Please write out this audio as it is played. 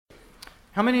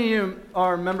How many of you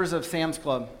are members of Sam's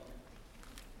Club?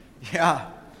 Yeah,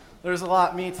 there's a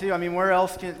lot. Me too. I mean, where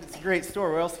else can, it's a great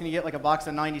store. Where else can you get like a box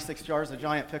of 96 jars of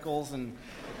giant pickles? And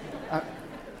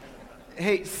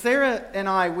hey, Sarah and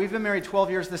I, we've been married 12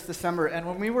 years this December, and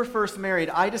when we were first married,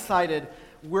 I decided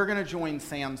we're going to join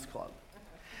Sam's Club.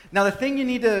 Now, the thing you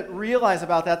need to realize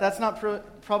about that, that's not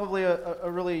probably a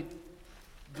really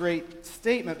great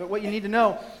statement, but what you need to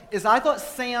know is I thought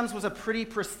Sam's was a pretty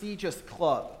prestigious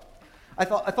club. I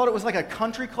thought it was like a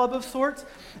country club of sorts.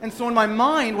 And so in my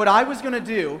mind, what I was going to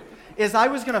do is I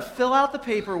was going to fill out the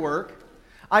paperwork.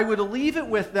 I would leave it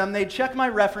with them. They'd check my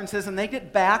references, and they'd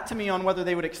get back to me on whether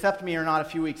they would accept me or not a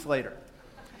few weeks later.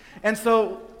 And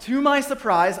so, to my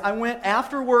surprise, I went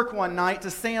after work one night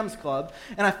to Sam's Club,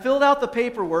 and I filled out the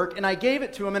paperwork, and I gave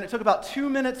it to them, and it took about 2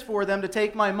 minutes for them to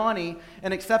take my money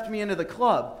and accept me into the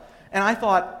club. And I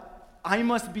thought, I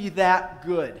must be that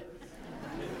good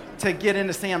to get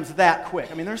into Sam's that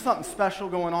quick. I mean, there's something special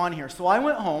going on here. So I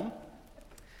went home,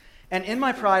 and in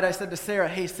my pride, I said to Sarah,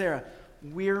 hey, Sarah,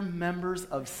 we're members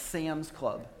of Sam's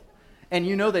Club. And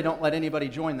you know they don't let anybody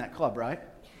join that club, right?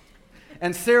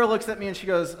 And Sarah looks at me and she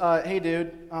goes, hey,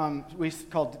 dude. We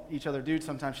called each other dude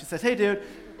sometimes. She says, hey, dude,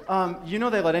 you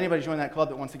know they let anybody join that club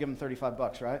that wants to give them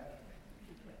 $35, right?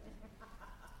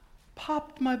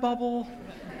 Popped my bubble.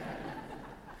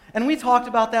 And we talked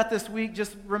about that this week,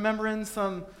 just remembering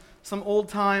some old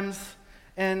times.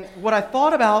 And what I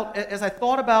thought about, as I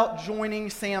thought about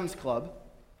joining Sam's Club,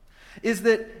 is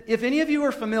that if any of you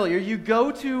are familiar, you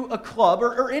go to a club,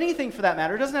 or anything for that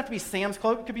matter, it doesn't have to be Sam's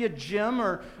Club, it could be a gym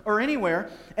or anywhere,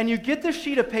 and you get this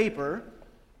sheet of paper,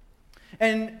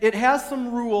 and it has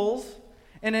some rules,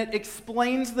 and it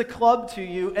explains the club to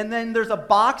you, and then there's a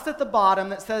box at the bottom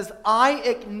that says, I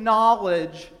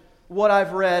acknowledge what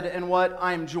I've read and what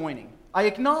I'm joining. I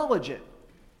acknowledge it.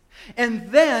 And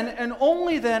then, and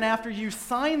only then, after you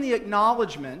sign the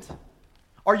acknowledgement,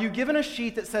 are you given a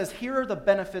sheet that says, here are the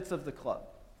benefits of the club.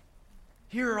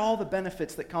 Here are all the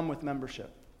benefits that come with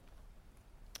membership.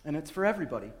 And it's for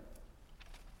everybody.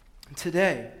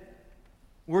 Today,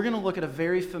 we're going to look at a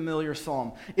very familiar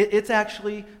psalm. It's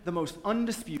actually the most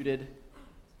undisputed,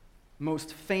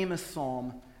 most famous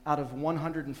psalm out of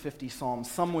 150 psalms.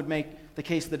 Some would make the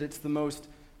case that it's the most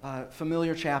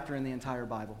familiar chapter in the entire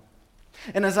Bible.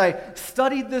 And as I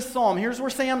studied this psalm, here's where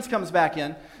Sam's comes back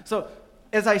in. So,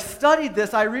 as I studied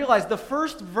this, I realized the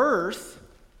first verse,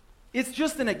 it's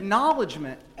just an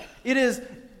acknowledgement. It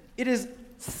is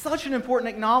such an important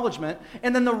acknowledgement.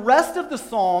 And then the rest of the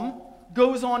psalm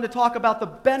goes on to talk about the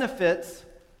benefits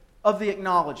of the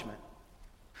acknowledgement.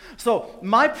 So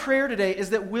my prayer today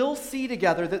is that we'll see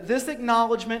together that this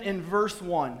acknowledgement in verse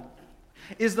 1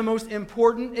 is the most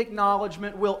important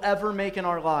acknowledgement we'll ever make in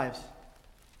our lives.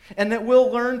 And that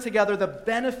we'll learn together the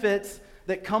benefits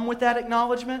that come with that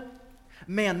acknowledgement.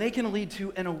 Man, they can lead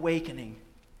to an awakening,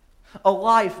 a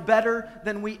life better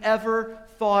than we ever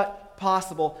thought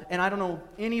possible. And I don't know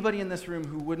anybody in this room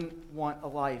who wouldn't want a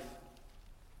life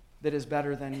that is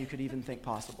better than you could even think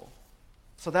possible.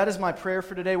 So that is my prayer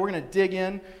for today. We're going to dig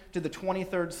in to the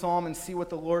 23rd Psalm and see what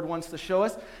the Lord wants to show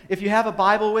us. If you have a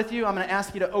Bible with you, I'm going to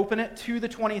ask you to open it to the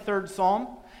 23rd Psalm.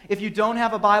 If you don't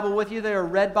have a Bible with you, there are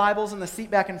red Bibles in the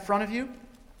seat back in front of you.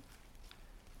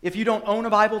 If you don't own a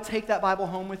Bible, take that Bible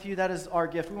home with you. That is our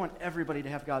gift. We want everybody to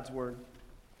have God's Word.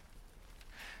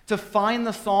 To find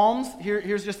the Psalms,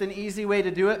 here's just an easy way to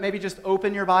do it. Maybe just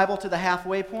open your Bible to the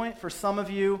halfway point. For some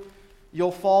of you,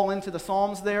 you'll fall into the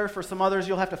Psalms there. For some others,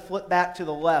 you'll have to flip back to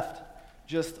the left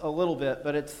just a little bit,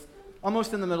 but it's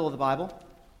almost in the middle of the Bible.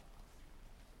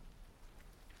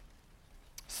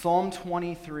 Psalm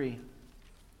 23.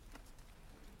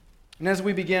 And as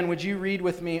we begin, would you read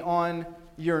with me on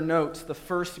your notes, the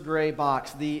first gray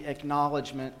box, the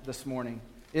acknowledgement this morning.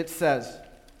 It says,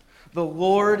 the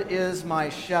Lord is my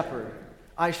shepherd,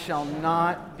 I shall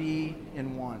not be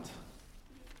in want.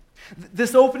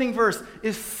 This opening verse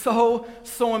is so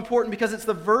important because it's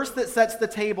the verse that sets the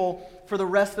table for the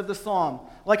rest of the psalm.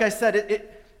 Like I said,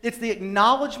 it's the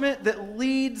acknowledgement that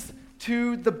leads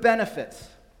to the benefits.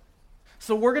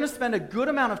 So we're going to spend a good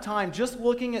amount of time just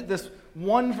looking at this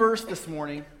one verse this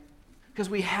morning, because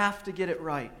we have to get it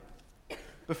right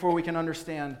before we can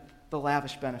understand the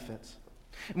lavish benefits.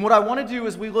 And what I want to do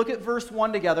is we look at verse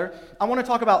 1 together. I want to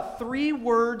talk about 3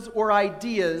 words or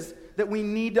ideas that we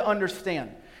need to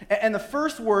understand. And the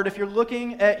first word, if you're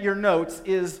looking at your notes,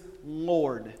 is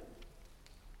Lord.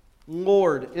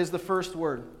 Lord is the first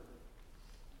word.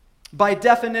 By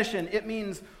definition, it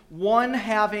means one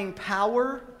having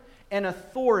power and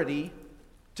authority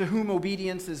to whom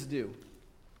obedience is due.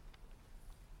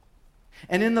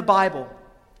 And in the Bible,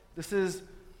 this is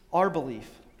our belief,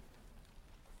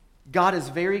 God is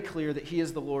very clear that he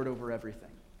is the Lord over everything.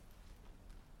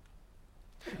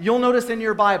 You'll notice in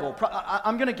your Bible,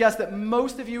 I'm going to guess that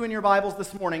most of you in your Bibles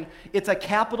this morning, it's a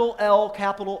capital L,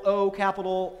 capital O,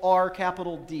 capital R,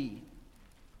 capital D.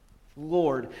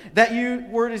 Lord. That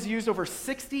word is used over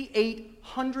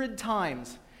 6,800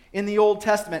 times in the Old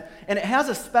Testament, and it has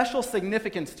a special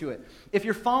significance to it. If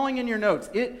you're following in your notes,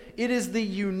 it is the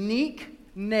unique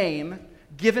name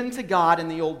given to God in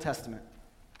the Old Testament.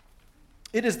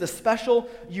 It is the special,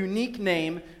 unique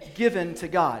name given to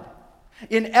God.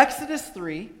 In Exodus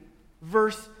 3,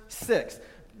 verse 6,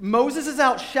 Moses is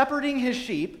out shepherding his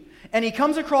sheep, and he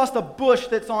comes across a bush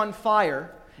that's on fire,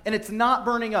 and it's not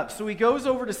burning up. So he goes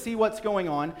over to see what's going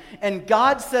on, and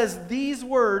God says these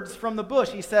words from the bush.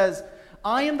 He says,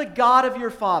 I am the God of your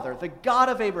father, the God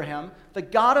of Abraham, the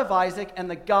God of Isaac, and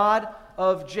the God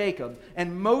of Jacob.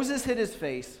 And Moses hid his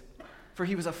face, for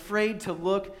he was afraid to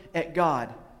look at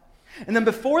God. And then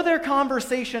before their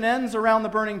conversation ends around the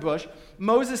burning bush,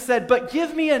 Moses said, but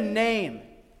give me a name.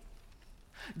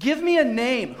 Give me a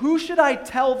name. Who should I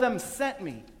tell them sent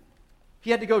me?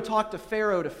 He had to go talk to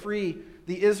Pharaoh to free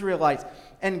the Israelites.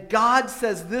 And God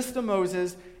says this to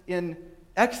Moses in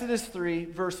Exodus 3,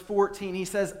 verse 14. He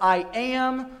says, I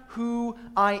am who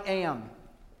I am.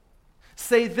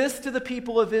 Say this to the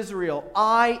people of Israel,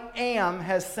 I am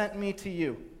has sent me to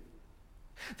you.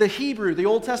 The Hebrew, the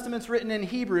Old Testament's written in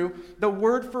Hebrew, the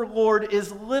word for Lord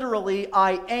is literally,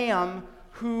 I am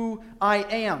who I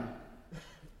am.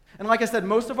 And like I said,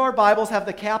 most of our Bibles have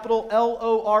the capital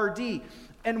L-O-R-D.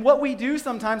 And what we do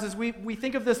sometimes is we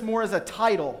think of this more as a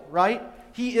title, right?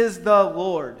 He is the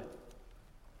Lord.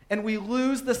 And we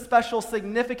lose the special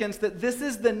significance that this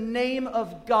is the name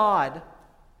of God,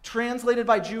 translated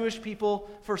by Jewish people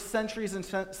for centuries and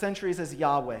centuries as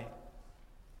Yahweh.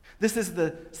 This is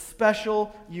the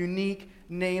special, unique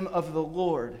name of the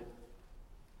Lord.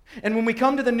 And when we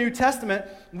come to the New Testament,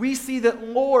 we see that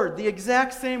Lord, the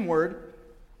exact same word,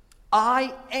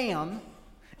 I am,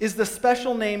 is the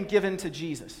special name given to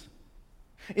Jesus.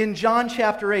 In John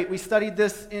chapter 8, we studied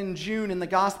this in June in the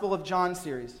Gospel of John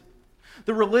series.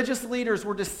 The religious leaders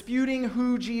were disputing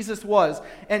who Jesus was,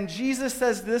 and Jesus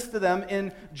says this to them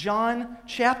in John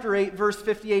chapter 8, verse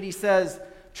 58. He says,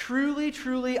 truly,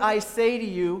 truly, I say to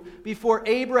you, before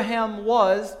Abraham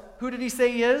was, who did he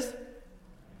say he is?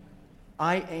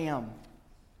 I am.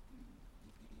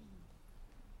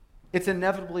 It's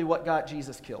inevitably what got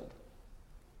Jesus killed.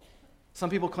 Some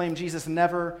people claim Jesus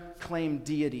never claimed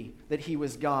deity, that he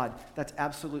was God. That's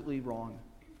absolutely wrong.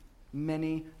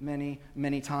 Many, many,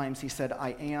 many times he said,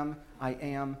 I am, I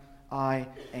am, I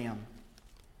am.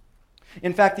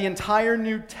 In fact, the entire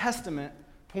New Testament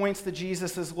points to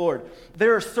Jesus as Lord.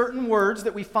 There are certain words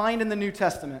that we find in the New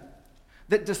Testament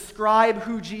that describe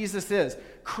who Jesus is.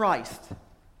 Christ,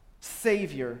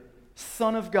 Savior,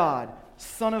 Son of God,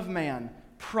 Son of Man,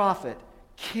 Prophet,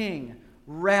 King,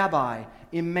 Rabbi,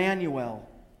 Emmanuel.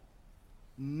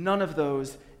 None of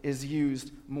those is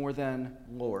used more than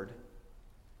Lord.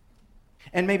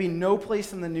 And maybe no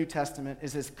place in the New Testament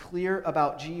is as clear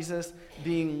about Jesus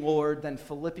being Lord than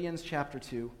Philippians chapter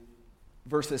 2,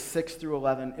 verses 6 through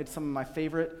 11. It's some of my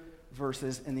favorite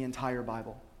verses in the entire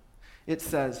Bible. It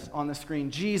says on the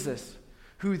screen, Jesus,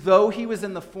 who though he was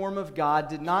in the form of God,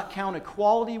 did not count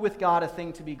equality with God a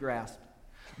thing to be grasped,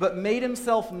 but made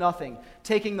himself nothing,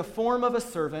 taking the form of a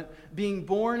servant, being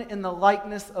born in the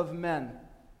likeness of men.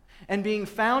 And being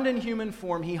found in human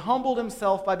form, he humbled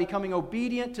himself by becoming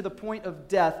obedient to the point of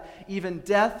death, even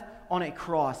death on a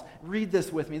cross. Read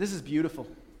this with me. This is beautiful.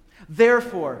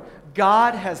 Therefore,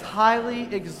 God has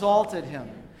highly exalted him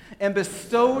and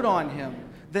bestowed on him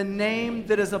the name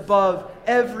that is above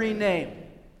every name,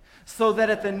 so that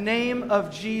at the name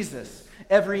of Jesus,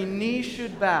 every knee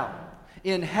should bow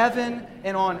in heaven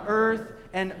and on earth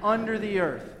and under the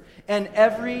earth, and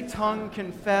every tongue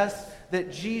confess that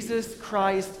Jesus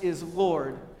Christ is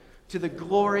Lord, to the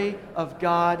glory of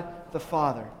God the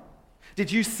Father. Did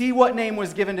you see what name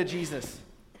was given to Jesus?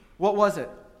 What was it?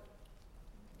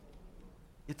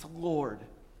 It's Lord.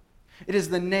 It is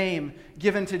the name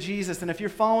given to Jesus. And if you're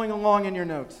following along in your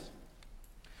notes,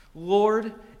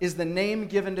 Lord is the name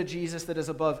given to Jesus that is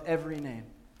above every name.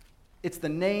 It's the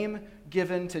name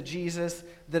given to Jesus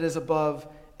that is above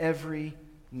every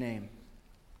name.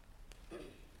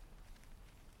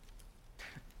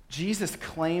 Jesus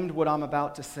claimed what I'm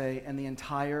about to say, and the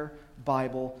entire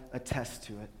Bible attests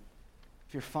to it.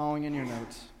 If you're following in your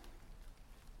notes,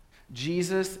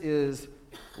 Jesus is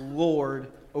Lord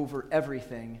over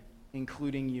everything,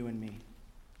 including you and me.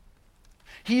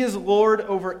 He is Lord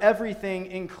over everything,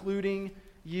 including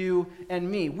you and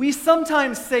me. We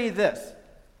sometimes say this,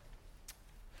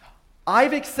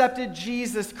 I've accepted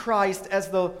Jesus Christ as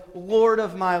the Lord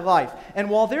of my life. And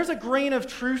while there's a grain of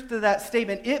truth to that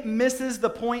statement, it misses the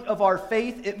point of our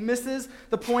faith. It misses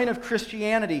the point of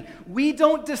Christianity. We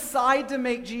don't decide to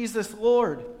make Jesus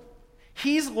Lord.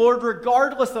 He's Lord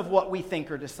regardless of what we think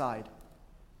or decide.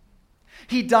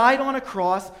 He died on a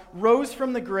cross, rose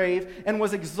from the grave, and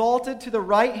was exalted to the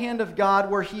right hand of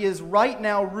God, where he is right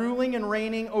now ruling and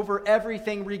reigning over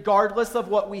everything regardless of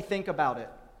what we think about it.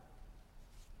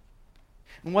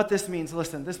 And what this means,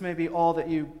 listen, this may be all that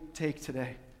you take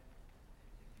today.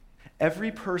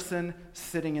 Every person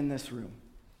sitting in this room,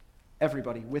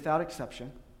 everybody, without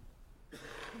exception,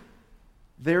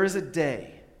 there is a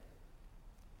day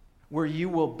where you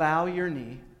will bow your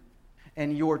knee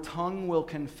and your tongue will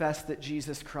confess that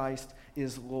Jesus Christ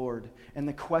is Lord. And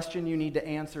the question you need to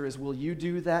answer is, will you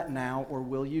do that now or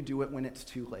will you do it when it's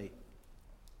too late?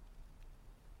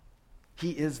 He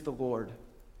is the Lord.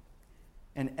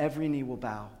 And every knee will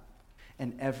bow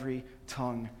and every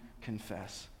tongue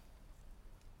confess.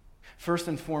 First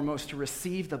and foremost, to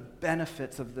receive the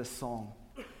benefits of this psalm,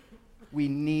 we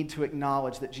need to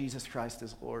acknowledge that Jesus Christ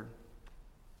is Lord.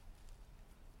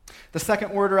 The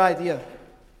second word or idea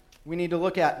we need to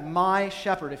look at, my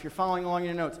shepherd. If you're following along in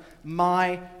your notes,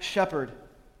 my shepherd.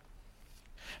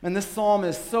 And this psalm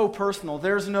is so personal.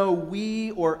 There's no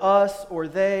we or us or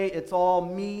they. It's all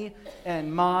me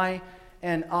and my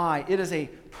and I. It is a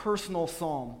personal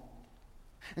psalm.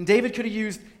 And David could have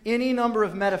used any number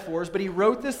of metaphors, but he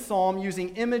wrote this psalm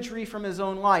using imagery from his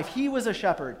own life. He was a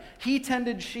shepherd. He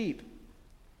tended sheep.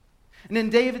 And in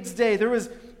David's day, there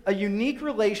was a unique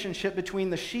relationship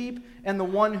between the sheep and the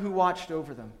one who watched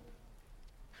over them.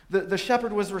 The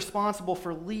shepherd was responsible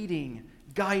for leading,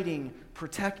 guiding,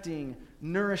 protecting,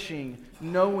 nourishing,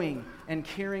 knowing, and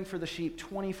caring for the sheep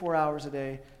 24 hours a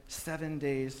day, 7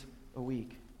 days a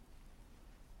week.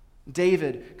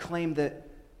 David claimed that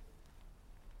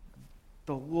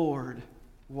the Lord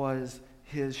was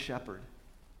his shepherd.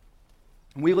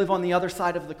 We live on the other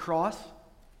side of the cross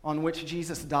on which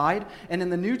Jesus died. And in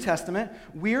the New Testament,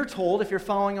 we're told, if you're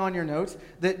following on your notes,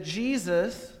 that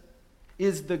Jesus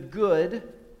is the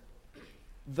good,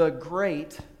 the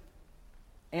great,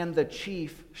 and the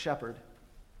chief shepherd.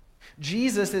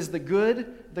 Jesus is the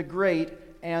good, the great,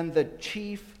 and the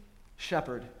chief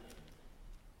shepherd.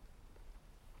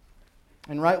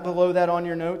 And right below that on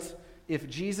your notes, if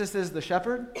Jesus is the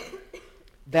shepherd,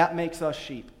 that makes us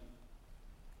sheep.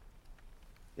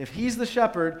 If he's the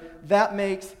shepherd, that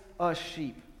makes us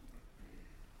sheep.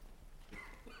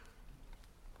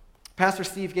 Pastor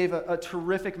Steve gave a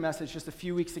terrific message just a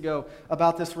few weeks ago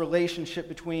about this relationship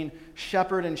between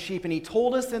shepherd and sheep, and he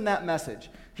told us in that message,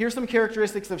 here's some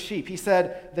characteristics of sheep. He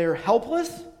said they're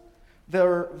helpless,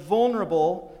 they're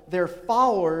vulnerable, they're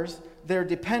followers, they're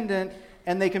dependent,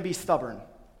 and they can be stubborn.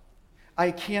 I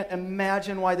can't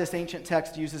imagine why this ancient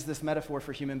text uses this metaphor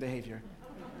for human behavior.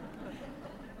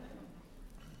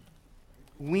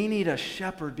 We need a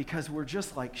shepherd because we're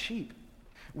just like sheep.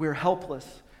 We're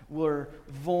helpless. We're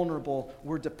vulnerable.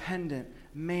 We're dependent.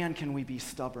 Man, can we be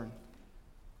stubborn.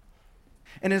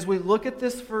 And as we look at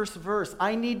this first verse,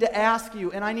 I need to ask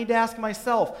you, and I need to ask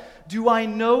myself, do I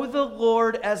know the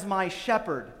Lord as my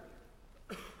shepherd?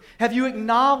 Have you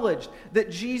acknowledged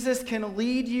that Jesus can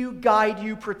lead you, guide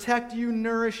you, protect you,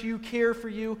 nourish you, care for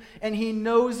you, and he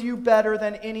knows you better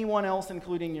than anyone else,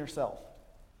 including yourself?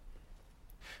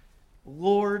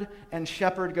 Lord and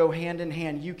shepherd go hand in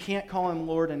hand. You can't call him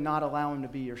Lord and not allow him to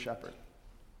be your shepherd.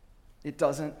 It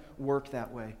doesn't work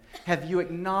that way. Have you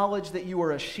acknowledged that you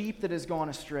are a sheep that has gone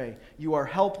astray? You are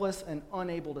helpless and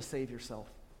unable to save yourself.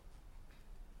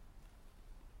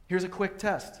 Here's a quick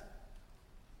test.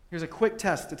 Here's a quick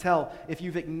test to tell if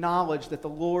you've acknowledged that the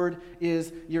Lord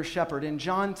is your shepherd. In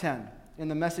John 10, in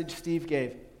the message Steve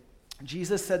gave,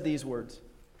 Jesus said these words,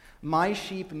 "My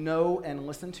sheep know and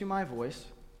listen to my voice,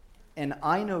 and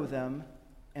I know them,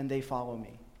 and they follow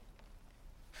me."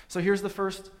 So here's the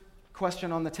first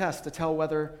question on the test to tell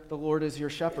whether the Lord is your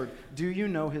shepherd. Do you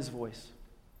know his voice?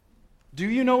 Do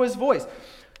you know his voice?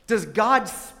 Does God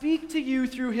speak to you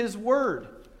through his word?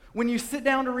 When you sit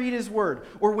down to read his word,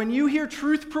 or when you hear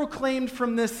truth proclaimed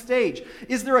from this stage,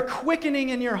 is there a quickening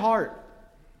in your heart?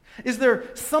 Is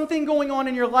there something going on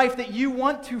in your life that you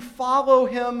want to follow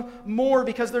him more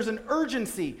because there's an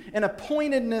urgency and a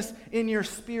pointedness in your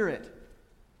spirit?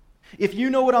 If you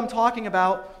know what I'm talking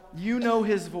about, you know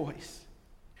his voice.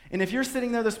 And if you're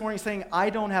sitting there this morning saying, I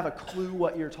don't have a clue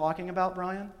what you're talking about,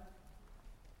 Brian,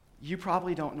 you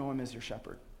probably don't know him as your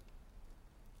shepherd.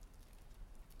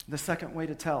 The second way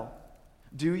to tell,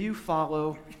 do you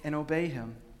follow and obey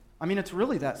him? I mean, it's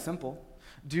really that simple.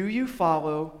 Do you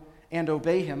follow and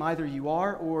obey him. Either you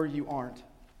are or you aren't.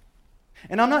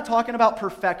 And I'm not talking about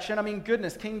perfection. I mean,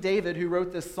 goodness, King David, who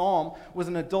wrote this psalm, was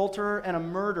an adulterer and a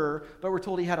murderer, but we're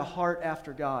told he had a heart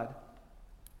after God.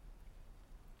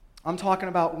 I'm talking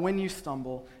about when you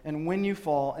stumble and when you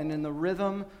fall, and in the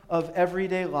rhythm of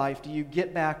everyday life, do you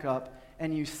get back up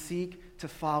and you seek to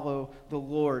follow the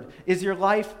Lord? Is your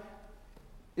life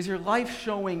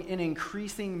showing in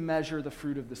increasing measure the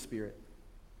fruit of the Spirit?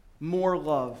 More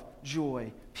love,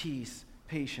 joy, peace,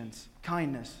 patience,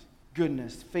 kindness,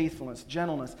 goodness, faithfulness,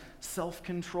 gentleness,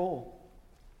 self-control.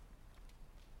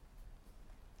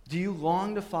 Do you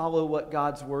long to follow what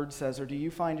God's word says, or do you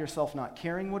find yourself not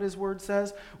caring what his word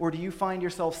says? Or do you find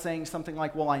yourself saying something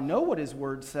like, well, I know what his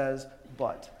word says,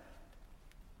 but...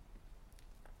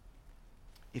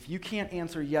 If you can't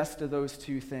answer yes to those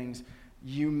two things,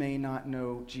 you may not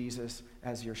know Jesus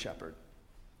as your shepherd.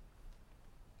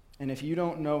 And if you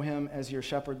don't know him as your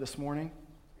shepherd this morning,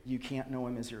 you can't know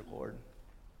him as your Lord.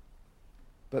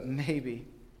 But maybe,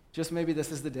 just maybe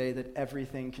this is the day that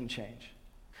everything can change.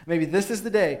 Maybe this is the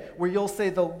day where you'll say,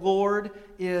 the Lord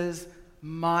is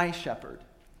my shepherd.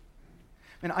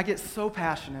 And I get so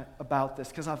passionate about this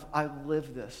because I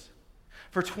live this.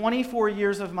 For 24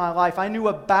 years of my life, I knew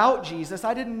about Jesus.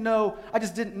 I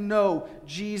just didn't know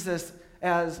Jesus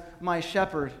as my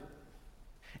shepherd.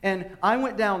 And I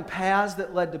went down paths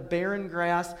that led to barren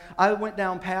grass. I went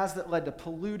down paths that led to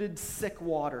polluted, sick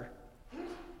water.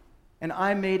 And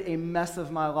I made a mess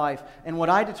of my life. And what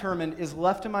I determined is,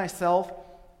 left to myself,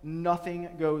 nothing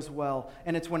goes well.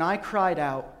 And it's when I cried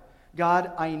out,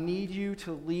 God, I need you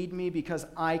to lead me because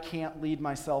I can't lead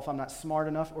myself. I'm not smart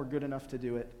enough or good enough to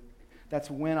do it. That's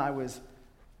when I was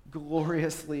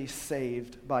gloriously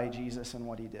saved by Jesus and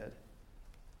what he did.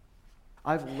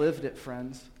 I've lived it,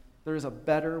 friends. There is a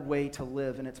better way to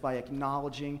live, and it's by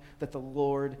acknowledging that the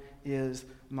Lord is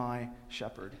my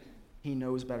shepherd. He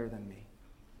knows better than me.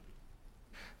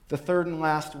 The third and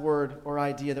last word or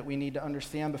idea that we need to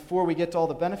understand before we get to all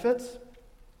the benefits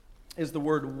is the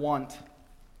word want.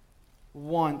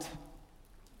 Want.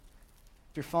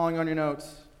 If you're following on your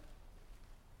notes,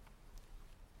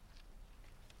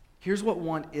 here's what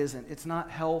want isn't. It's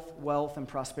not health, wealth, and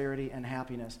prosperity and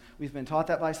happiness. We've been taught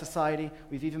that by society.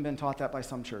 We've even been taught that by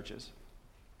some churches.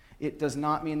 It does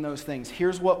not mean those things.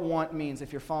 Here's what want means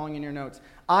if you're following in your notes.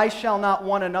 I shall not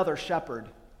want another shepherd.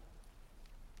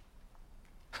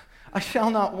 I shall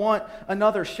not want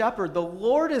another shepherd. The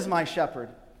Lord is my shepherd.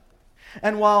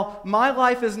 And while my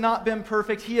life has not been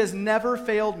perfect, he has never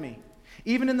failed me.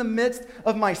 Even in the midst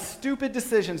of my stupid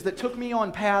decisions that took me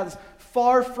on paths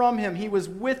far from him, he was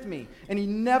with me, and he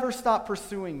never stopped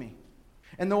pursuing me.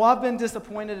 And though I've been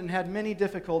disappointed and had many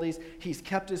difficulties, he's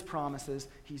kept his promises,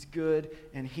 he's good,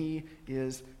 and he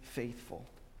is faithful.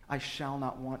 I shall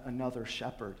not want another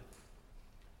shepherd.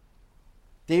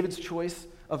 David's choice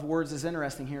of words is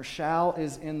interesting here. Shall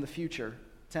is in the future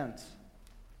tense.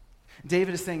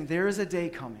 David is saying, there is a day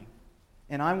coming,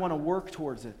 and I want to work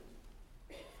towards it,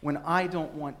 when I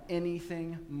don't want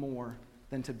anything more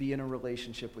than to be in a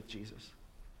relationship with Jesus.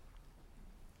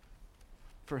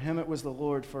 For him it was the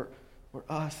Lord, for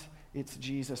us it's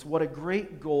Jesus. What a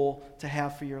great goal to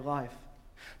have for your life.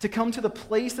 To come to the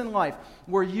place in life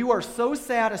where you are so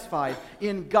satisfied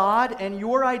in God and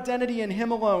your identity in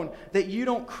him alone that you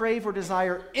don't crave or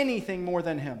desire anything more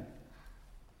than him.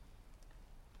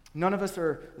 None of us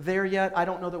are there yet. I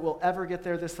don't know that we'll ever get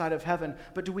there this side of heaven,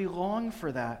 but do we long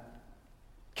for that?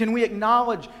 Can we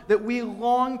acknowledge that we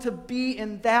long to be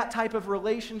in that type of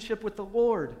relationship with the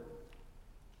Lord,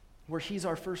 where he's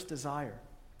our first desire?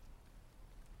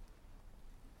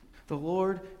 The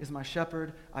Lord is my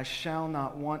shepherd. I shall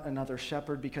not want another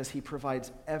shepherd, because he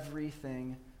provides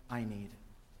everything I need.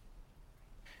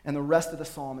 And the rest of the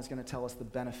psalm is going to tell us the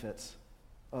benefits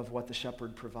of what the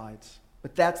shepherd provides.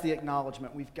 But that's the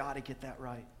acknowledgement. We've got to get that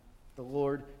right. The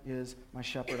Lord is my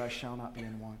shepherd. I shall not be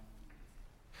in want.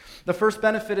 The first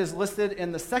benefit is listed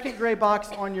in the second gray box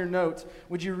on your notes.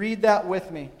 Would you read that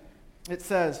with me? It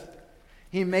says,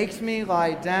 he makes me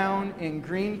lie down in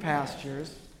green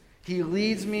pastures. He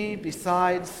leads me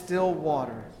beside still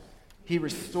water. He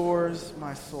restores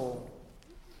my soul.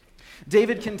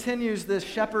 David continues this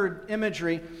shepherd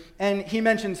imagery, and he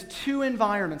mentions two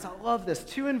environments. I love this.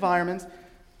 Two environments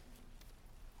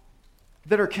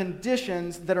that are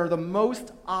conditions that are the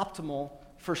most optimal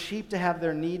for sheep to have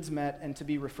their needs met and to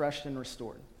be refreshed and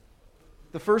restored.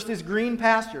 The first is green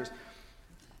pastures.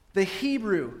 The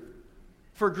Hebrew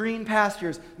for green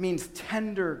pastures means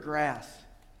tender grass.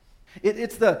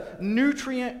 It's the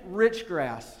nutrient-rich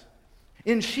grass.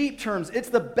 In sheep terms, it's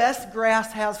the best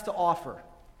grass has to offer.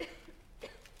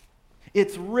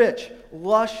 It's rich,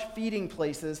 lush feeding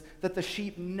places that the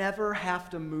sheep never have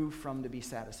to move from to be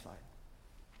satisfied.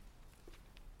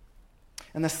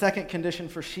 And the second condition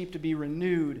for sheep to be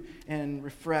renewed and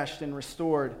refreshed and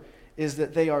restored is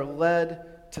that they are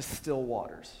led to still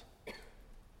waters.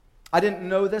 I didn't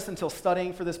know this until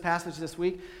studying for this passage this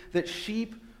week, that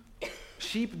sheep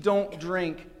don't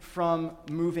drink from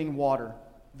moving water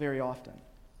very often.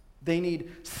 They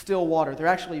need still water. They're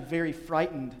actually very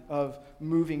frightened of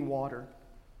moving water.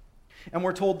 And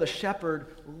we're told the shepherd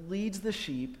leads the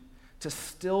sheep to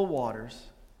still waters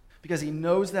because he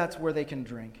knows that's where they can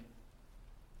drink.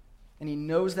 And he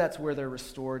knows that's where they're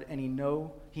restored, and he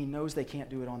knows they can't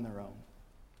do it on their own.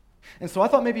 And so I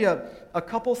thought maybe a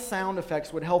couple sound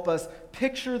effects would help us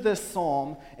picture this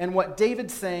psalm and what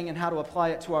David's saying and how to apply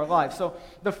it to our lives. So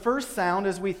the first sound,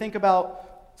 as we think about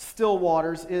still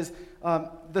waters, is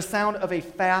the sound of a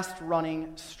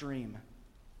fast-running stream.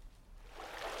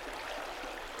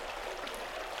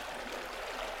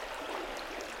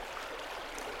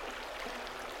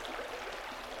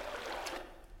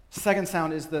 Second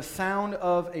sound is the sound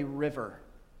of a river.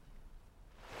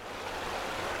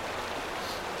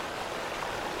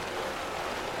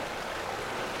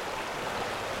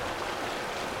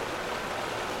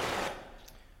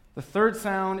 The third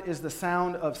sound is the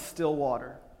sound of still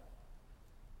water.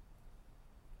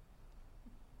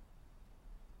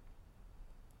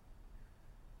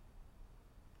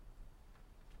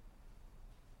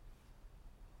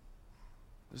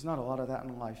 There's not a lot of that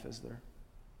in life, is there?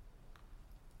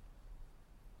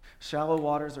 Shallow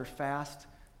waters are fast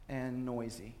and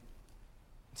noisy.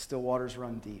 Still waters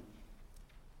run deep.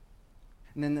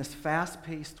 And in this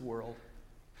fast-paced world,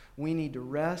 we need to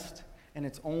rest, and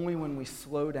it's only when we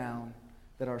slow down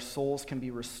that our souls can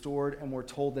be restored, and we're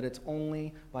told that it's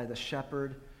only by the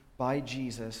shepherd, by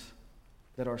Jesus,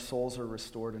 that our souls are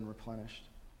restored and replenished.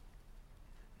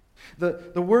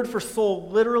 The word for soul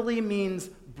literally means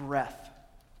breath.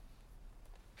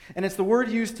 And it's the word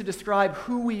used to describe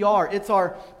who we are. It's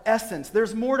our essence.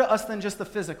 There's more to us than just the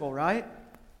physical, right?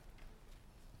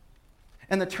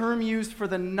 And the term used for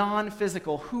the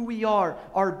non-physical, who we are,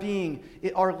 our being,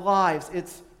 our lives,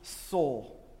 it's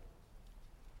soul.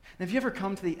 And have you ever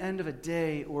come to the end of a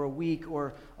day or a week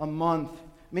or a month,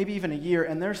 maybe even a year,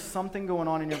 and there's something going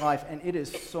on in your life, and it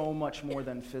is so much more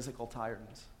than physical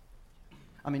tiredness?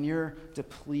 I mean, you're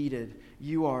depleted.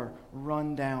 You are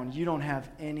run down. You don't have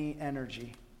any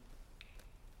energy.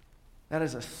 That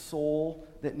is a soul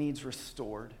that needs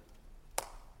restored.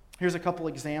 Here's a couple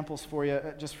examples for you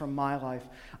just from my life.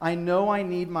 I know I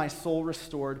need my soul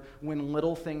restored when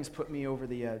little things put me over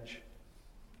the edge.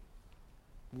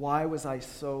 Why was I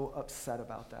so upset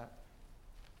about that?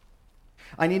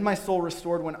 I need my soul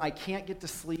restored when I can't get to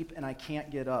sleep and I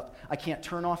can't get up. I can't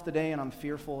turn off the day and I'm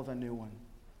fearful of a new one.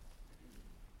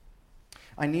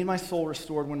 I need my soul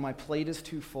restored when my plate is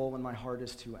too full and my heart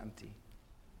is too empty.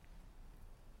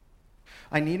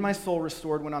 I need my soul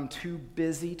restored when I'm too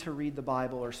busy to read the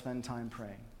Bible or spend time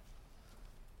praying.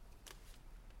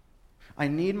 I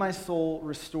need my soul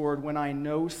restored when I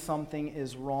know something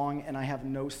is wrong and I have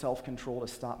no self-control to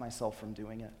stop myself from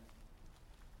doing it.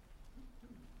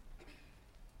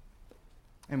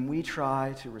 And we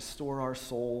try to restore our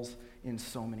souls in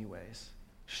so many ways.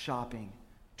 Shopping,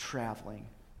 traveling,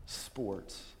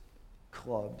 sports,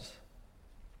 clubs.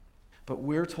 But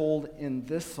we're told in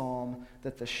this psalm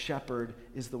that the shepherd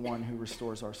is the one who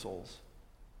restores our souls.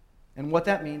 And what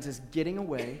that means is getting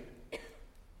away,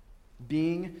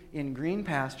 being in green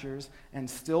pastures and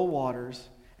still waters,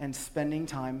 and spending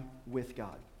time with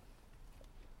God.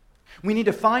 We need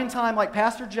to find time, like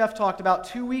Pastor Jeff talked about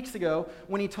 2 weeks ago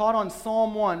when he taught on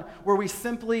Psalm 1, where we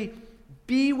simply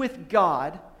be with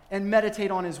God and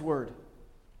meditate on his word.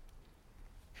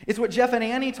 It's what Jeff and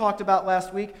Annie talked about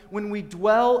last week, when we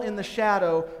dwell in the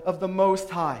shadow of the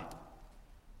Most High.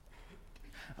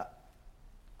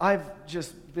 I'm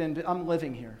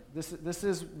living here. This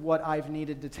is what I've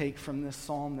needed to take from this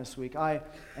psalm this week. I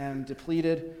am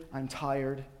depleted, I'm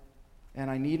tired,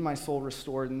 and I need my soul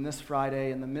restored. And this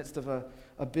Friday, in the midst of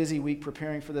a busy week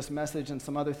preparing for this message and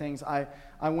some other things, I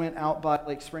went out by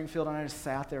Lake Springfield and I just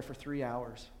sat there for 3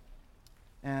 hours.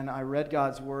 And I read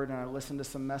God's word, and I listened to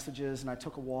some messages, and I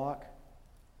took a walk,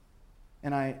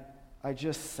 and I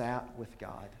just sat with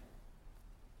God.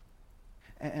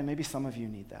 And maybe some of you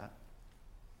need that.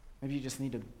 Maybe you just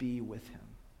need to be with him.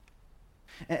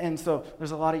 And so there's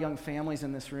a lot of young families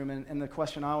in this room, and the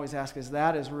question I always ask is,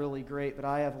 that is really great, but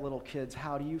I have little kids.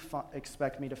 How do you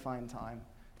expect me to find time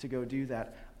to go do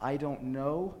that? I don't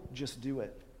know, just do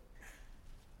it.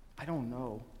 I don't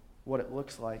know. what it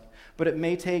looks like. But it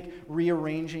may take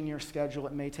rearranging your schedule.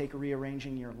 It may take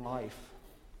rearranging your life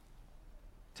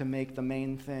to make the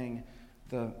main thing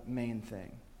the main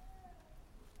thing.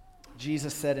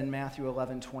 Jesus said in Matthew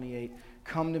 11:28,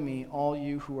 "Come to me, all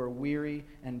you who are weary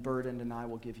and burdened, and I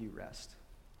will give you rest."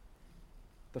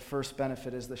 The first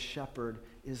benefit is the shepherd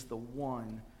is the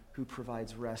one who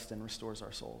provides rest and restores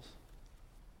our souls.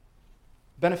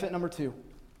 Benefit number 2,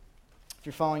 if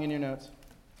you're following in your notes,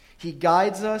 he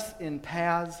guides us in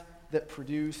paths that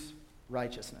produce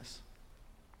righteousness.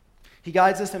 He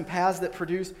guides us in paths that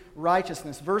produce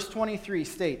righteousness. Verse 23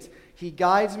 states, "He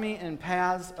guides me in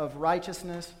paths of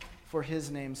righteousness for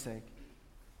his name's sake."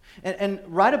 And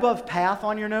right above path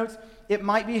on your notes, it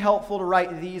might be helpful to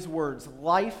write these words,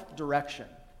 life direction.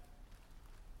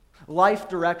 Life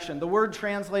direction. The word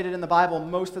translated in the Bible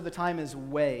most of the time is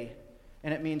way,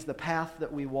 and it means the path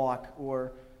that we walk,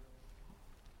 or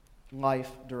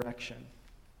life direction.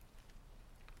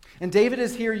 And David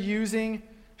is here using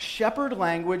shepherd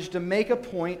language to make a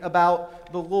point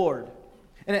about the Lord.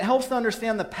 And it helps to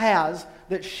understand the paths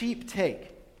that sheep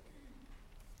take.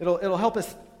 It'll help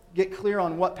us get clear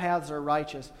on what paths are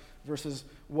righteous versus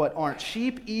what aren't.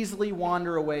 Sheep easily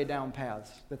wander away down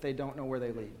paths that they don't know where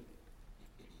they lead.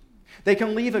 They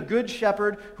can leave a good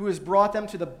shepherd who has brought them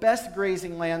to the best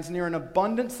grazing lands near an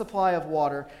abundant supply of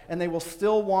water, and they will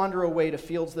still wander away to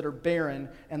fields that are barren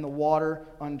and the water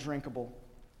undrinkable.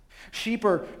 Sheep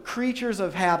are creatures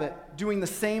of habit, doing the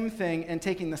same thing and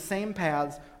taking the same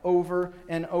paths over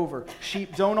and over.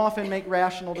 Sheep don't often make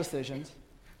rational decisions.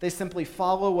 They simply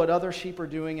follow what other sheep are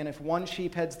doing, and if one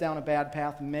sheep heads down a bad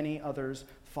path, many others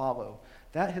follow.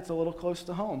 That hits a little close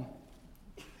to home.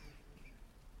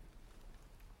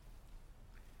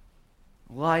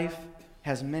 Life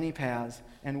has many paths,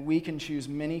 and we can choose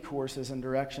many courses and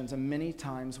directions, and many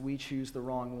times we choose the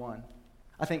wrong one.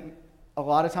 I think a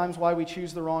lot of times why we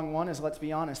choose the wrong one is, let's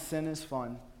be honest, sin is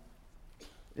fun.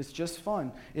 It's just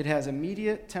fun. It has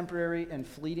immediate, temporary, and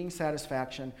fleeting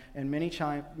satisfaction, and many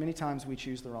times we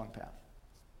choose the wrong path.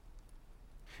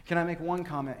 Can I make one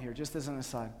comment here, just as an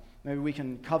aside? Maybe we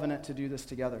can covenant to do this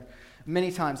together.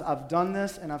 Many times I've done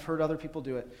this, and I've heard other people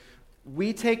do it.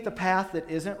 We take the path that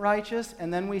isn't righteous,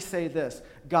 and then we say this,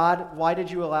 "God, why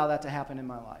did you allow that to happen in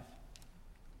my life?"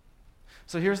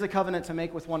 So here's the covenant to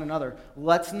make with one another.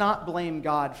 Let's not blame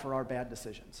God for our bad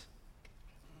decisions.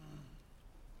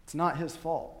 It's not his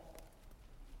fault.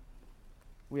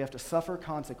 We have to suffer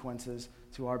consequences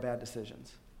to our bad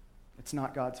decisions. It's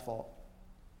not God's fault.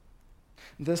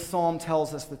 This psalm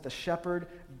tells us that the shepherd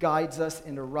guides us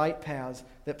into right paths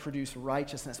that produce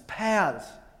righteousness. Paths.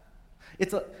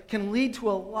 It can lead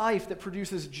to a life that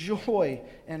produces joy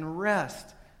and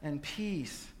rest and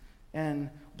peace and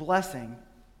blessing.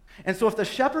 And so if the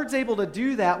shepherd's able to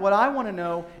do that, what I want to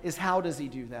know is, how does he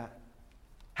do that?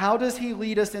 How does he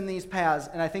lead us in these paths?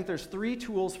 And I think there's 3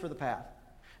 tools for the path.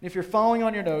 And if you're following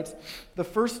on your notes, the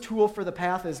first tool for the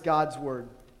path is God's Word.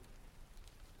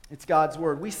 It's God's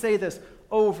Word. We say this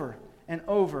over and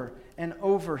over and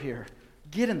over here.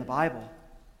 Get in the Bible.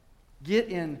 Get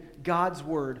in God's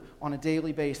Word on a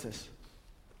daily basis.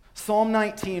 Psalm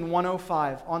 19,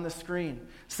 105 on the screen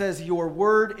says, "Your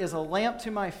word is a lamp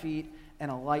to my feet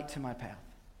and a light to my path."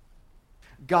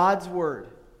 God's Word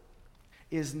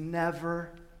is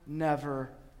never, never,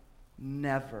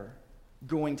 never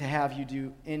going to have you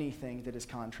do anything that is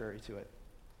contrary to it.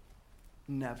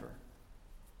 Never.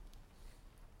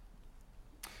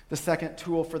 The second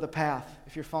tool for the path,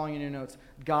 if you're following in your notes,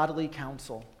 godly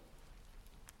counsel.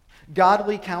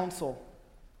 Godly counsel.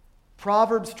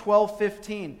 Proverbs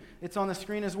 12:15. It's on the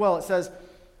screen as well. It says,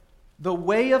 "The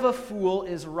way of a fool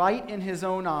is right in his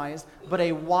own eyes, but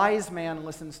a wise man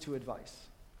listens to advice."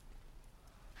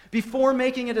 Before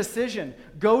making a decision,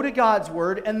 go to God's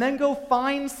Word and then go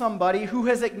find somebody who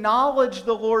has acknowledged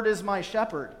the Lord as my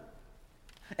shepherd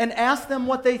and ask them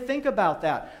what they think about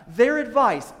that. Their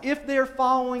advice, if they're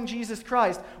following Jesus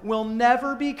Christ, will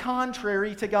never be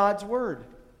contrary to God's Word.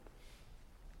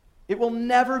 It will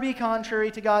never be contrary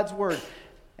to God's Word.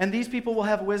 And these people will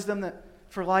have wisdom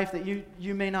for life that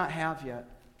you may not have yet.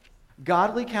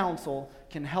 Godly counsel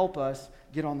can help us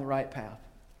get on the right path.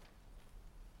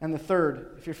 And the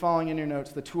third, if you're following in your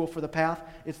notes, the tool for the path,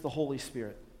 it's the Holy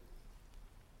Spirit.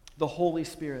 The Holy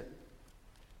Spirit.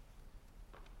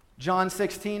 John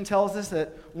 16 tells us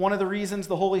that one of the reasons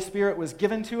the Holy Spirit was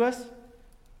given to us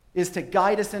is to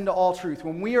guide us into all truth.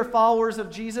 When we are followers of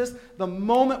Jesus, the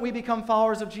moment we become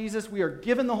followers of Jesus, we are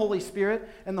given the Holy Spirit,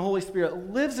 and the Holy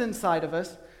Spirit lives inside of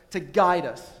us to guide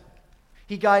us.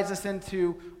 He guides us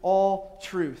into all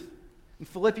truth. And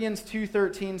Philippians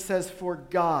 2:13 says, "For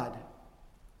God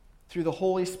through the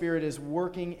Holy Spirit, is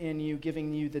working in you,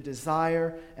 giving you the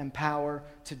desire and power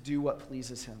to do what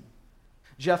pleases Him.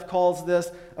 Jeff calls this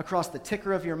across the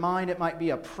ticker of your mind. It might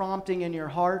be a prompting in your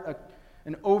heart,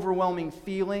 an overwhelming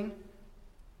feeling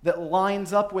that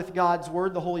lines up with God's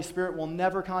Word. The Holy Spirit will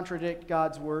never contradict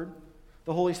God's Word.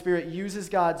 The Holy Spirit uses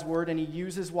God's Word, and He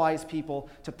uses wise people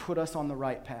to put us on the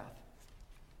right path.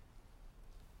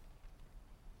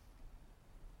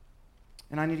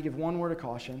 And I need to give one word of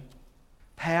caution.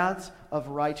 Paths of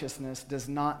righteousness does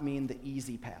not mean the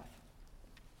easy path.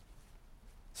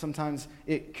 Sometimes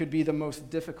it could be the most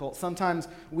difficult. Sometimes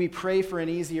we pray for an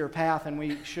easier path, and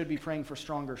we should be praying for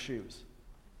stronger shoes.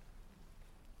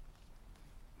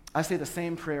 I say the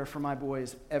same prayer for my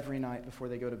boys every night before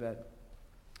they go to bed.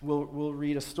 We'll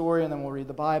read a story, and then we'll read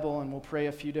the Bible, and we'll pray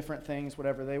a few different things,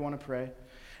 whatever they want to pray.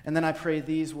 And then I pray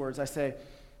these words. I say,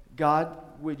 God,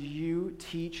 would you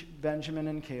teach Benjamin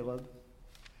and Caleb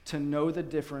to know the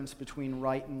difference between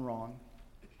right and wrong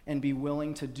and be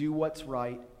willing to do what's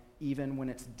right even when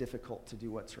it's difficult to do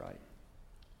what's right?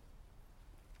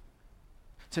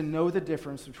 To know the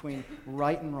difference between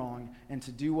right and wrong and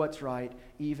to do what's right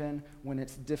even when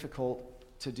it's difficult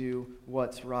to do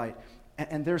what's right.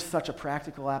 And there's such a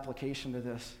practical application to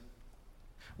this.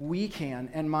 We can,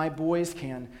 and my boys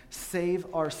can, save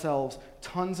ourselves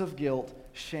tons of guilt,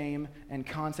 shame, and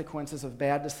consequences of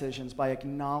bad decisions by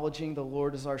acknowledging the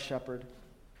Lord as our shepherd,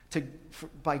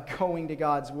 by going to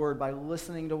God's Word, by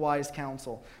listening to wise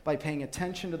counsel, by paying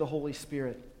attention to the Holy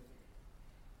Spirit.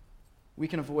 We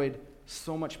can avoid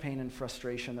so much pain and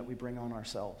frustration that we bring on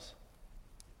ourselves.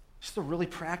 Just a really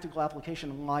practical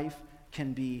application. Life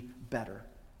can be better.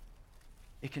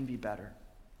 It can be better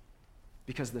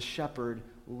because the shepherd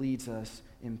leads us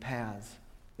in paths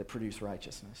that produce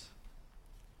righteousness.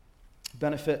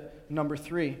 Benefit number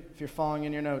 3, if you're following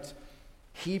in your notes,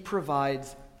 He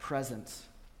provides presence.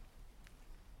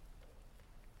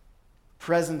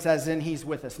 Presence as in He's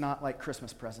with us, not like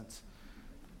Christmas presents.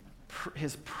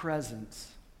 His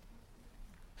presence.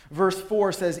 Verse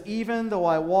 4 says, even though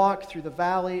I walk through the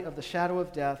valley of the shadow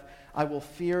of death, I will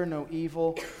fear no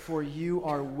evil, for you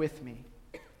are with me.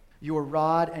 Your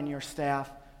rod and your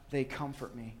staff, they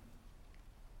comfort me.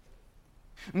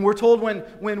 And we're told when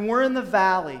we're in the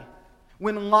valley,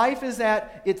 when life is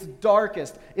at its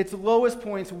darkest, its lowest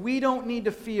points, we don't need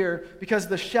to fear because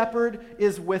the shepherd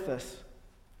is with us.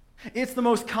 It's the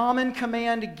most common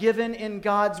command given in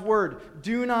God's Word.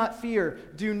 Do not fear,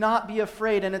 do not be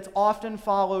afraid, and it's often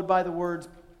followed by the words,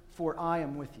 for I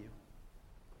am with you.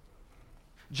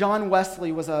 John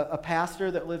Wesley was a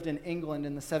pastor that lived in England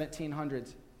in the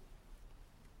 1700s.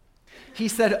 He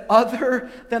said, other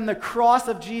than the cross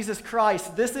of Jesus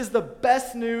Christ, this is the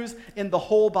best news in the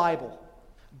whole Bible.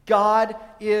 God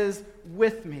is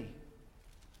with me.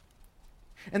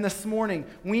 And this morning,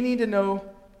 we need to know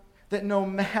that no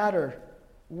matter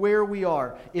where we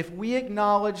are, if we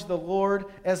acknowledge the Lord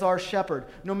as our shepherd,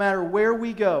 no matter where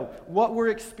we go, what we're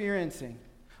experiencing,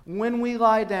 when we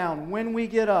lie down, when we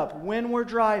get up, when we're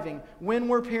driving, when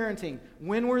we're parenting,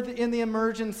 when we're in the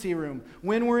emergency room,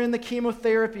 when we're in the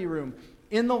chemotherapy room,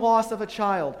 in the loss of a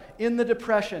child, in the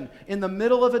depression, in the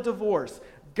middle of a divorce,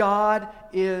 God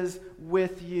is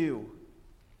with you.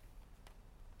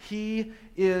 He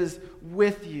is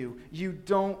with you. You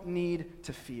don't need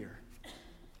to fear.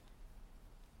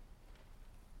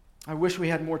 I wish we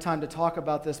had more time to talk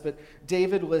about this, but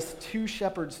David lists 2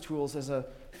 shepherd's tools as a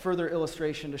further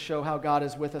illustration to show how God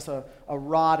is with us, a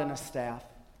rod and a staff.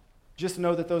 Just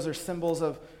know that those are symbols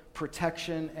of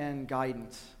protection and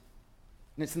guidance.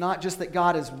 And it's not just that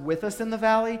God is with us in the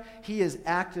valley, He is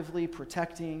actively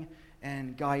protecting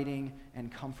and guiding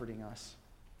and comforting us.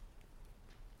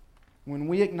 When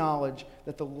we acknowledge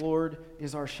that the Lord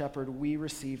is our shepherd, we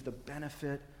receive the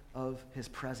benefit of His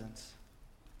presence.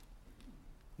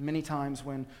 Many times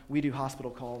when we do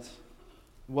hospital calls,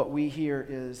 what we hear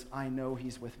is, I know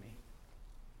He's with me.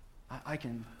 I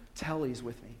can tell He's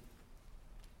with me.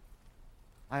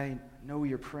 I know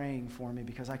you're praying for me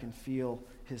because I can feel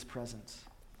His presence.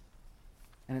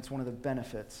 And it's one of the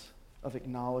benefits of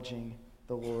acknowledging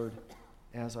the Lord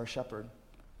as our shepherd.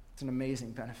 It's an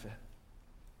amazing benefit.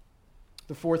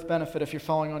 The 4th benefit, if you're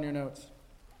following on your notes,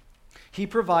 He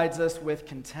provides us with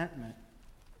contentment.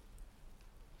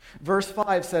 Verse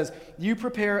 5 says, you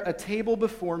prepare a table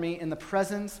before me in the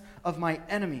presence of my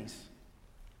enemies.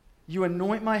 You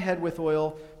anoint my head with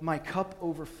oil, my cup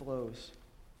overflows.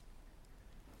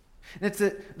 And it's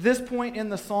at this point in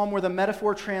the psalm where the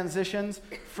metaphor transitions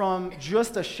from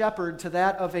just a shepherd to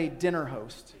that of a dinner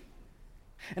host.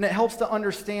 And it helps to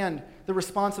understand the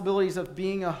responsibilities of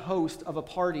being a host of a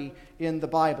party in the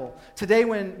Bible. Today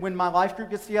when my life group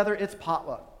gets together, it's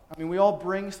potluck. I mean, we all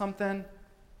bring something,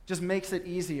 just makes it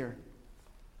easier.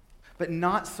 But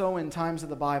not so in times of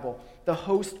the Bible. The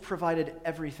host provided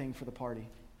everything for the party.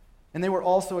 And they were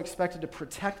also expected to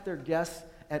protect their guests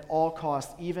at all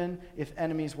costs, even if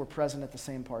enemies were present at the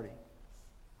same party.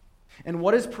 And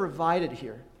what is provided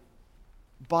here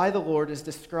by the Lord is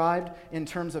described in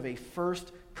terms of a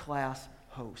first-class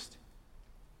host.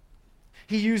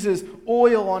 He uses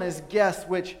oil on his guests,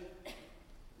 which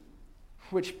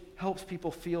helps people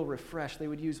feel refreshed. They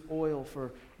would use oil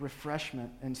for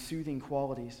refreshment and soothing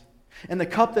qualities. And the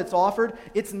cup that's offered,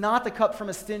 it's not the cup from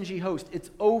a stingy host. It's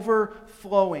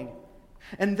overflowing.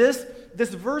 And this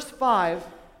verse 5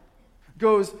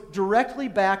 goes directly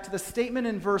back to the statement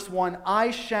in verse 1,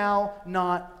 I shall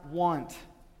not want.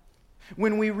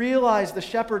 When we realize the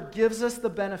shepherd gives us the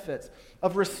benefits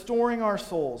of restoring our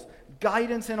souls,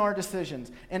 guidance in our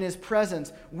decisions, and his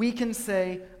presence, we can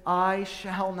say, I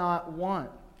shall not want.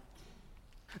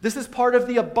 This is part of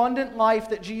the abundant life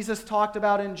that Jesus talked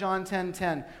about in John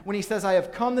 10:10, when he says, I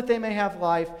have come that they may have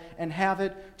life and have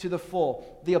it to the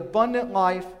full. The abundant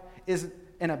life is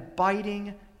an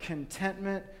abiding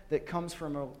contentment that comes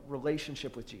from a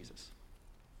relationship with Jesus.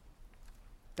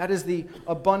 That is the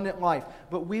abundant life.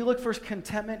 But we look for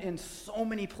contentment in so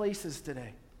many places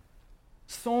today.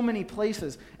 So many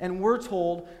places. And we're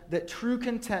told that true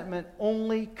contentment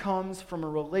only comes from a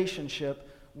relationship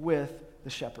with the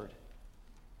shepherd.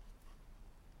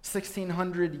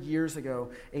 1,600 years ago,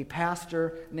 a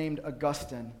pastor named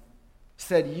Augustine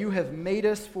said, You have made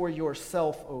us for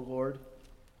yourself, O Lord,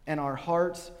 and our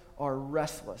hearts are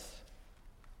restless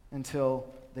until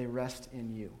they rest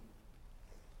in you.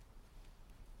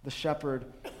 The shepherd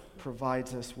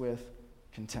provides us with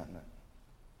contentment.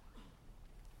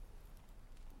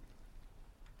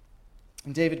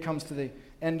 And David comes to the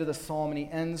end of the psalm, and he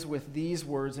ends with these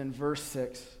words in verse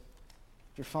 6. If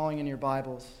you're following in your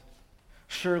Bibles,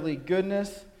 surely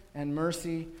goodness and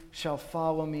mercy shall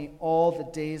follow me all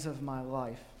the days of my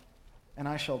life, and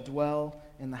I shall dwell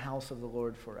in the house of the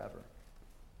Lord forever.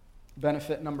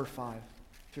 Benefit number 5,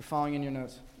 if you're following in your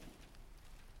notes,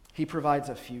 he provides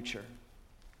a future.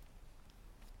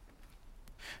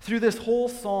 Through this whole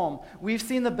psalm, we've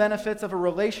seen the benefits of a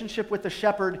relationship with the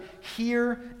shepherd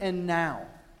here and now.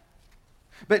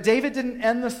 But David didn't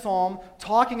end the psalm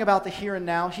talking about the here and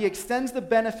now. He extends the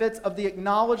benefits of the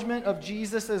acknowledgement of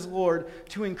Jesus as Lord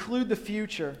to include the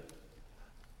future.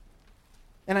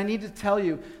 And I need to tell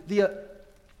you,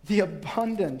 the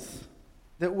abundance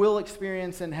that we'll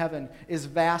experience in heaven is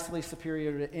vastly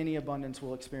superior to any abundance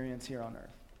we'll experience here on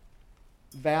earth.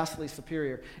 Vastly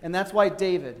superior. And that's why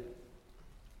David,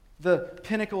 the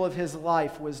pinnacle of his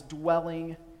life, was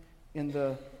dwelling in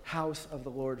the house of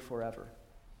the Lord forever.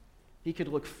 He could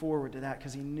look forward to that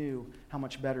because he knew how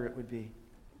much better it would be.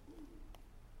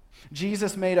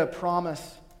 Jesus made a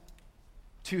promise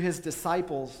to his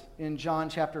disciples in John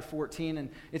chapter 14, and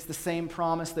it's the same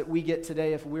promise that we get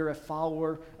today if we're a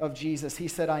follower of Jesus. He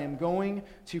said, I am going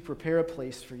to prepare a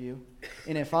place for you,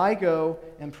 and if I go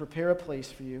and prepare a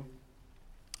place for you,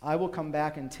 I will come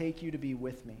back and take you to be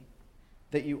with me,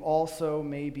 that you also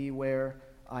may be where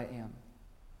I am.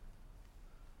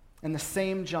 And the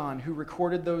same John who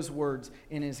recorded those words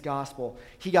in his gospel,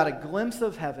 he got a glimpse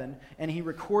of heaven, and he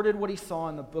recorded what he saw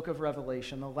in the book of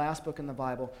Revelation, the last book in the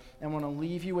Bible. And I want to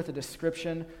leave you with a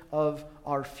description of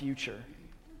our future.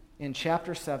 In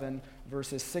chapter 7,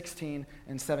 verses 16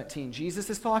 and 17, Jesus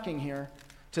is talking here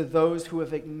to those who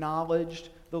have acknowledged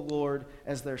the Lord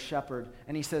as their shepherd.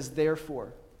 And he says,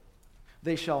 therefore,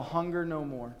 they shall hunger no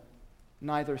more,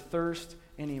 neither thirst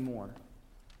any more.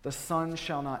 The sun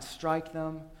shall not strike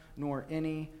them, nor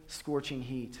any scorching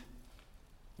heat.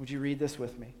 Would you read this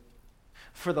with me?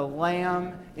 For the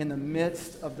Lamb in the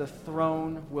midst of the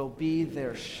throne will be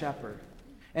their shepherd,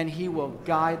 and he will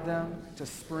guide them to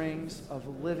springs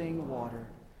of living water,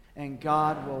 and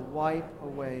God will wipe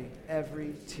away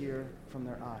every tear from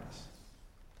their eyes.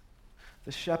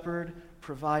 The shepherd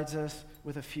provides us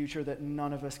with a future that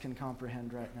none of us can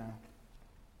comprehend right now.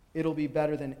 It'll be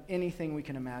better than anything we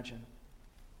can imagine.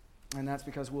 And that's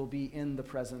because we'll be in the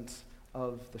presence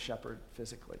of the shepherd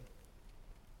physically.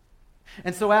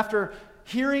 And so after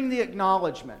hearing the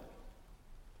acknowledgement,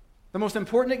 the most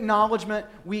important acknowledgement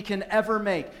we can ever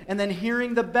make, and then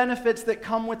hearing the benefits that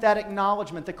come with that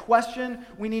acknowledgement, the question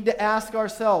we need to ask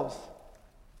ourselves,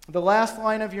 the last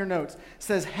line of your notes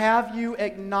says, have you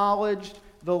acknowledged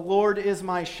the Lord is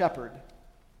my shepherd?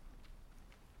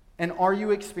 And are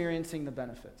you experiencing the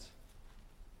benefits?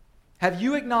 Have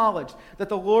you acknowledged that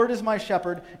the Lord is my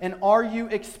shepherd, and are you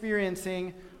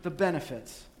experiencing the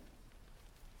benefits?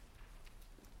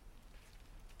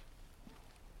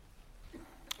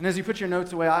 And as you put your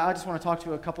notes away, I just want to talk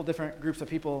to a couple different groups of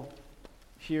people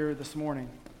here this morning.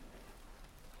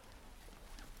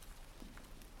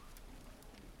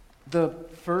 The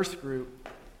first group,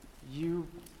 you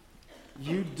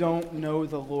don't know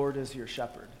the Lord as your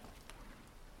shepherd.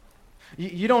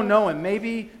 You don't know him.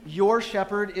 Maybe your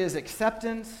shepherd is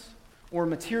acceptance or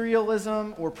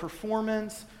materialism or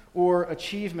performance or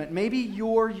achievement. Maybe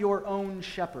you're your own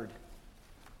shepherd.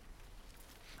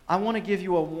 I want to give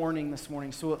you a warning this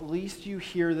morning, so at least you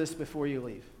hear this before you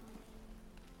leave.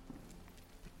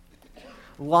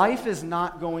 Life is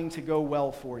not going to go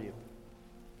well for you.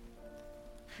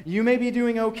 You may be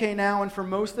doing okay now, and for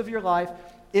most of your life,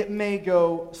 it may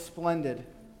go splendid.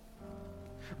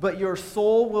 But your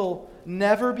soul will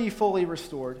never be fully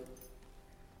restored.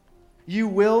 You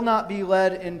will not be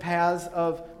led in paths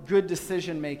of good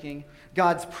decision making.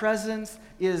 God's presence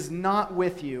is not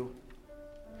with you.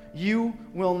 You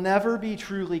will never be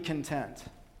truly content.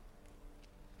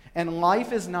 And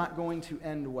life is not going to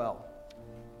end well.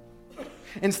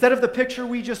 Instead of the picture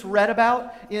we just read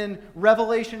about in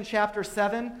Revelation chapter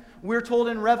 7, we're told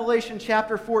in Revelation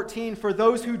chapter 14, for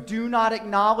those who do not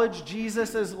acknowledge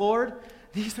Jesus as Lord,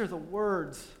 these are the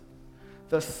words.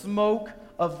 The smoke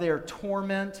of their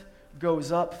torment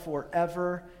goes up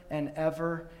forever and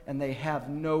ever, and they have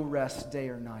no rest day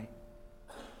or night.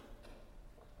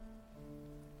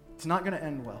 It's not going to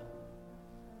end well.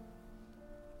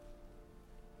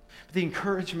 But the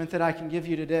encouragement that I can give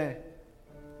you today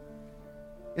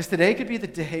is today could be the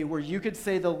day where you could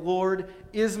say, the Lord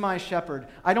is my shepherd.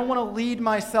 I don't want to lead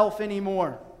myself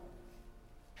anymore.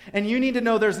 And you need to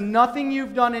know there's nothing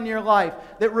you've done in your life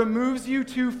that removes you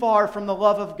too far from the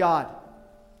love of God.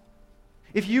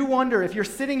 If you're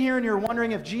sitting here and you're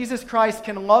wondering if Jesus Christ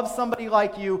can love somebody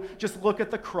like you, just look at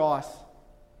the cross.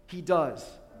 He does.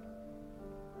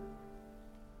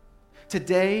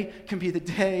 Today can be the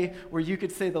day where you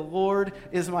could say, the Lord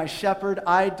is my shepherd.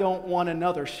 I don't want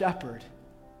another shepherd.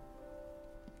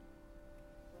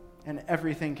 And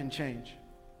everything can change.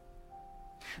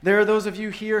 There are those of you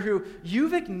here who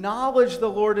you've acknowledged the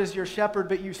Lord as your shepherd,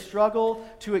 but you struggle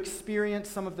to experience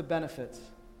some of the benefits.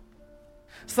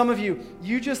 Some of you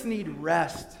just need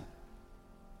rest.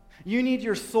 You need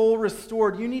your soul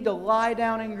restored. You need to lie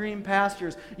down in green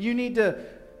pastures. You need to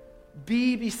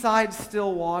be beside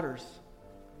still waters.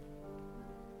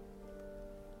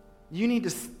 You need to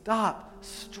stop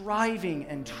striving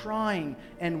and trying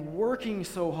and working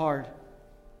so hard.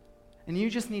 And you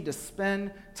just need to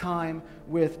spend time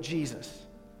with Jesus.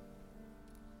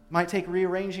 It might take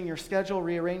rearranging your schedule,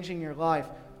 rearranging your life.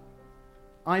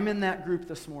 I'm in that group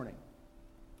this morning.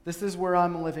 This is where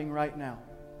I'm living right now.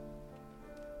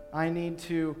 I need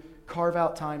to carve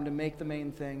out time to make the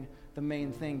main thing the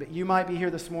main thing. But you might be here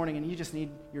this morning and you just need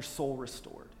your soul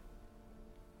restored.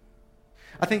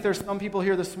 I think there's some people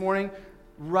here this morning,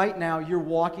 right now, you're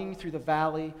walking through the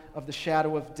valley of the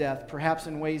shadow of death, perhaps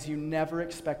in ways you never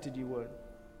expected you would.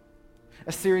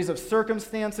 A series of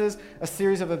circumstances, a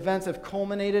series of events have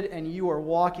culminated, and you are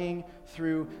walking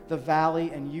through the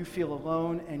valley, and you feel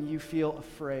alone, and you feel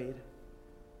afraid.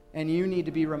 And you need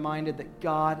to be reminded that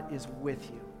God is with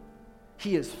you.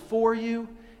 He is for you,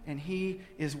 and He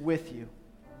is with you.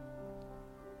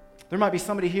 There might be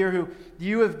somebody here who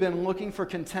you have been looking for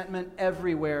contentment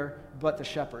everywhere but the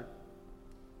shepherd.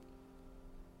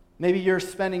 Maybe you're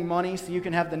spending money so you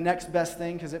can have the next best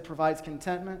thing because it provides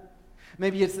contentment.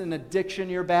 Maybe it's an addiction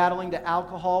you're battling to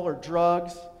alcohol or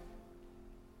drugs.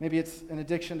 Maybe it's an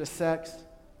addiction to sex.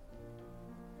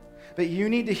 But you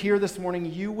need to hear this morning,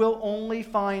 you will only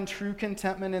find true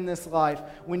contentment in this life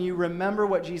when you remember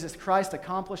what Jesus Christ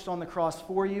accomplished on the cross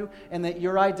for you and that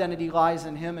your identity lies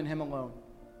in Him and Him alone.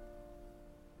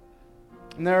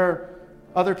 And there are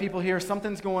other people here,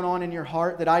 something's going on in your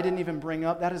heart that I didn't even bring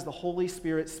up. That is the Holy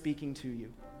Spirit speaking to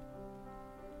you.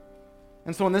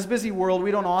 And so in this busy world,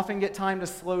 we don't often get time to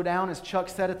slow down, as Chuck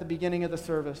said at the beginning of the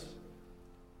service.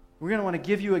 We're going to want to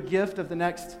give you a gift of the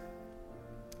next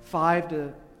 5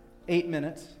 to 8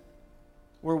 minutes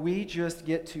where we just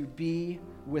get to be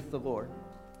with the Lord.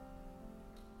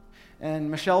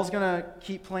 And Michelle's going to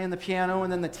keep playing the piano,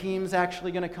 and then the team's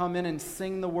actually going to come in and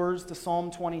sing the words to Psalm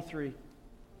 23.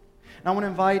 And I want to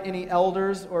invite any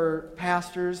elders or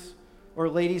pastors or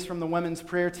ladies from the women's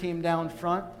prayer team down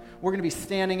front. We're going to be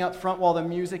standing up front while the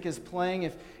music is playing.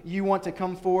 If you want to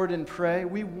come forward and pray,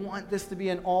 we want this to be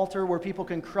an altar where people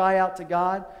can cry out to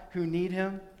God who need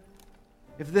Him.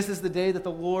 If this is the day that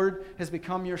the Lord has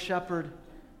become your shepherd,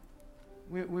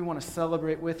 we want to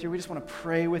celebrate with you. We just want to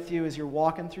pray with you as you're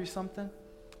walking through something.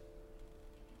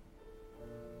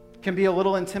 can be a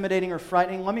little intimidating or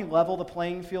frightening, let me level the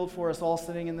playing field for us all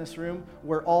sitting in this room.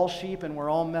 We're all sheep and we're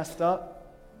all messed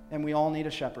up, and we all need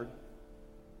a shepherd.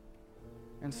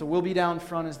 And so we'll be down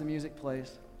front as the music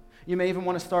plays. You may even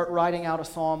want to start writing out a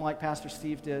psalm like Pastor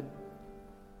Steve did.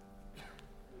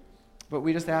 But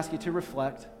we just ask you to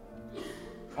reflect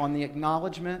on the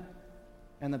acknowledgement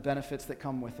and the benefits that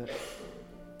come with it.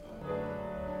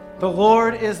 The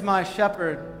Lord is my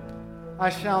shepherd.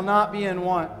 I shall not be in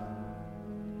want.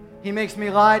 He makes me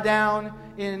lie down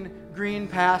in green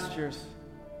pastures.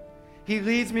 He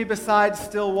leads me beside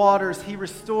still waters. He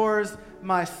restores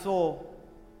my soul.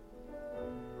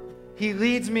 He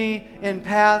leads me in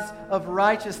paths of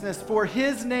righteousness for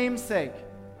His name's sake.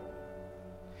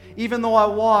 Even though I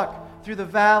walk through the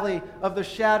valley of the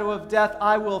shadow of death,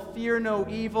 I will fear no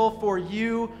evil, for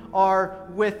you are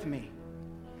with me.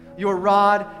 Your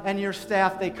rod and your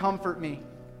staff, they comfort me.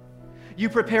 You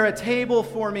prepare a table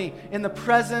for me in the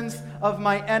presence of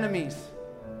my enemies.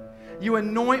 You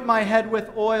anoint my head with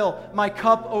oil, my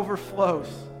cup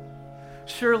overflows.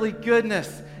 Surely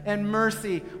goodness and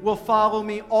mercy will follow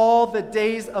me all the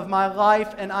days of my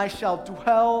life, and I shall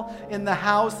dwell in the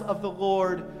house of the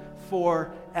Lord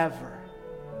forever.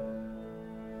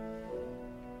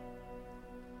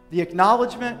 The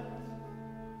acknowledgement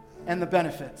and the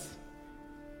benefits.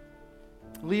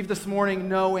 Leave this morning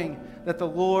knowing that the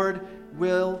Lord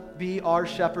will be our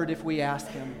shepherd if we ask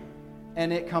Him,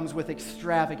 and it comes with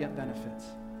extravagant benefits.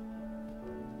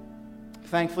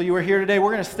 Thankful you are here today.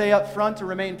 We're going to stay up front to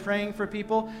remain praying for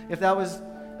people. If that was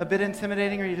a bit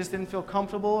intimidating or you just didn't feel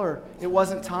comfortable or it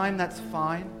wasn't time, that's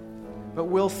fine. But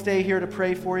we'll stay here to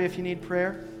pray for you if you need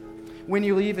prayer. When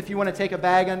you leave, if you want to take a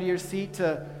bag under your seat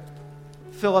to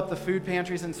fill up the food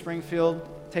pantries in Springfield,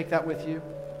 take that with you.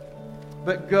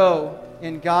 But go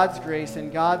in God's grace, in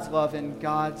God's love, in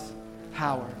God's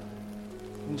power.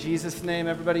 In Jesus' name,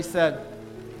 everybody said,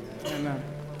 amen.